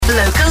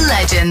Local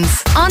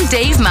legends on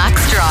Dave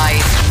Max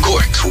Drive.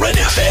 Cork's Red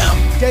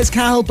FM. Des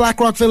Cahill,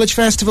 Blackrock Village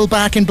Festival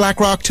back in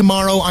Blackrock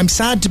tomorrow. I'm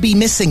sad to be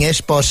missing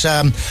it, but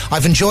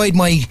I've enjoyed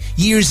my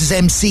years as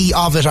MC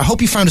of it. I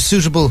hope you found a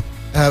suitable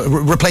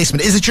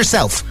replacement. Is it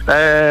yourself?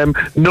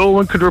 No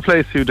one could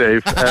replace you,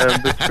 Dave.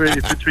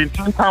 Between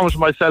Tim Thomas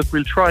and myself,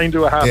 we'll try and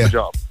do a half a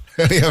job.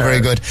 Yeah, very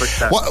good.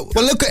 Well,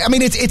 look, I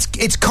mean,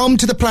 it's come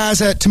to the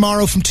plaza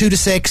tomorrow from 2 to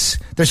 6.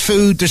 There's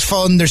food, there's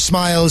fun, there's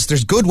smiles,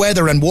 there's good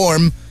weather and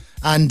warm.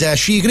 And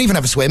you can even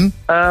have a swim.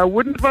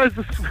 Wouldn't advise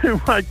the swim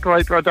right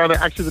down.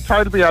 Actually, the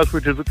tide will be out,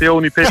 which is the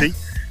only pity.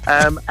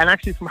 And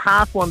actually, from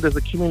 1:30, there's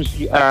a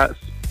community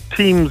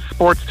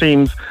sports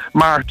teams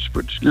march,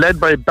 which led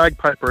by a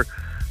bagpiper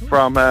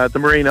from the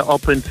marina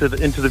up into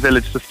the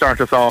village to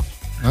start us off.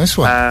 Nice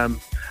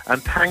one.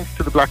 And thanks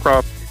to the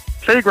Blackrock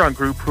Playground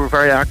Group, who are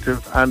very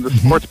active, and the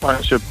sports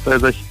partnership,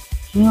 there's a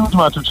huge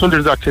amount of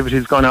children's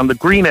activities going on in the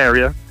green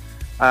area.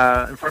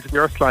 In front of the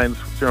earth lines,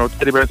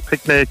 teddy bears,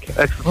 picnic,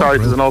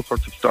 exercises, and all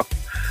sorts of stuff.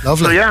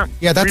 Lovely. So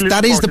yeah, that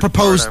really is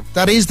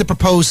the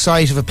proposed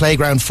site of a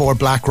playground for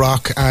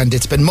Blackrock, and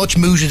it's been much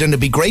mooted, and it'd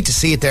be great to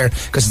see it there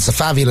because it's a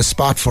fabulous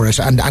spot for it,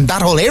 and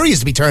that whole area is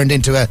to be turned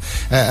into a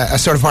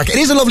sort of park. It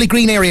is a lovely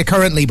green area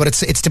currently, but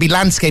it's to be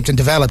landscaped and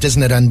developed,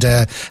 isn't it? And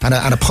a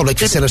public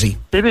facility.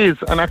 It is,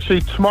 and actually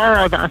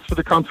tomorrow I've asked for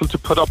the council to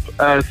put up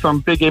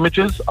some big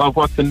images of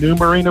what the new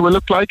marina will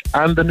look like,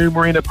 and the new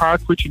marina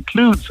park, which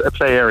includes a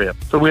play area.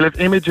 So we'll have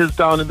images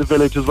down in the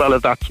village as well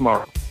as that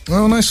tomorrow.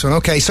 Oh, nice one.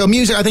 Okay, so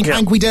music, I think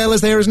Hank Weedell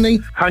is there, isn't he?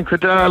 Hank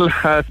Weedell,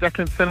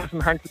 Declan Sinnott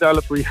and Hank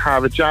Weedell. We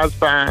have a jazz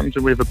band,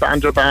 and we have a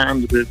banjo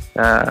band with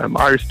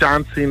Irish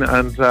dancing,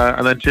 and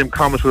then Jim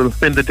Comet will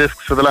spin the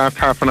discs for the last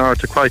half an hour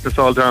to quiet us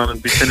all down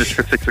and be finished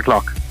for 6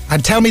 o'clock.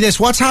 And tell me this,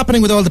 what's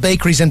happening with all the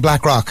bakeries in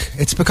Blackrock?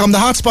 It's become the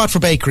hotspot for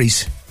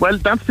bakeries. Well,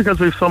 that's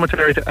because we have so much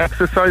area to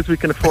exercise, we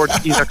can afford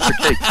to eat extra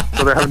cake,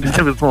 so they're having to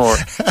give us more.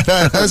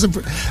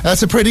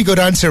 That's a pretty good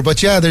answer,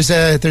 but yeah, there's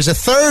a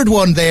third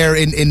one there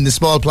in the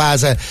small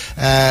plaza.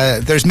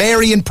 There's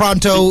Mary in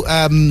Pronto.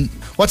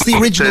 What's the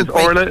original?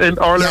 There's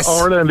Orla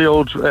and the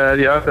old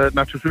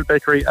Natural Food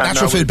Bakery. And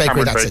Natural Food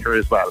Bakery, that's Bakery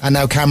as well. And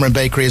now Cameron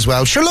Bakery as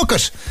well. Sure, look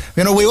it.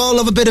 We all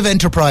love a bit of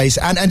enterprise,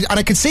 and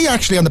I can see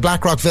actually on the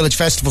Blackrock Village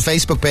Festival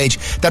Facebook page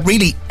that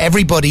really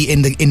everybody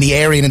in the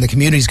area and in the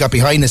community's got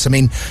behind this. I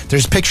mean,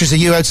 there's pictures of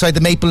you outside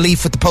the Maple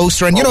Leaf with the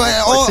poster, and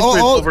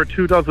over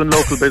 24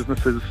 local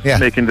businesses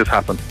making this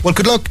happen. Well,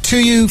 good luck to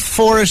you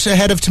for it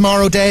ahead of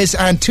tomorrow, Des,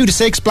 and 2 to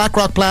 6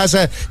 Blackrock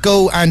Plaza.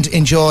 Go and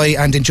enjoy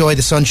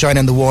the sunshine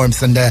and the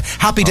warmth, and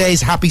happy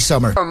days, happy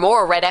summer. For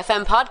more Red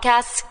FM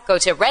podcasts, go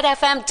to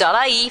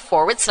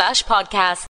redfm.ie/podcast.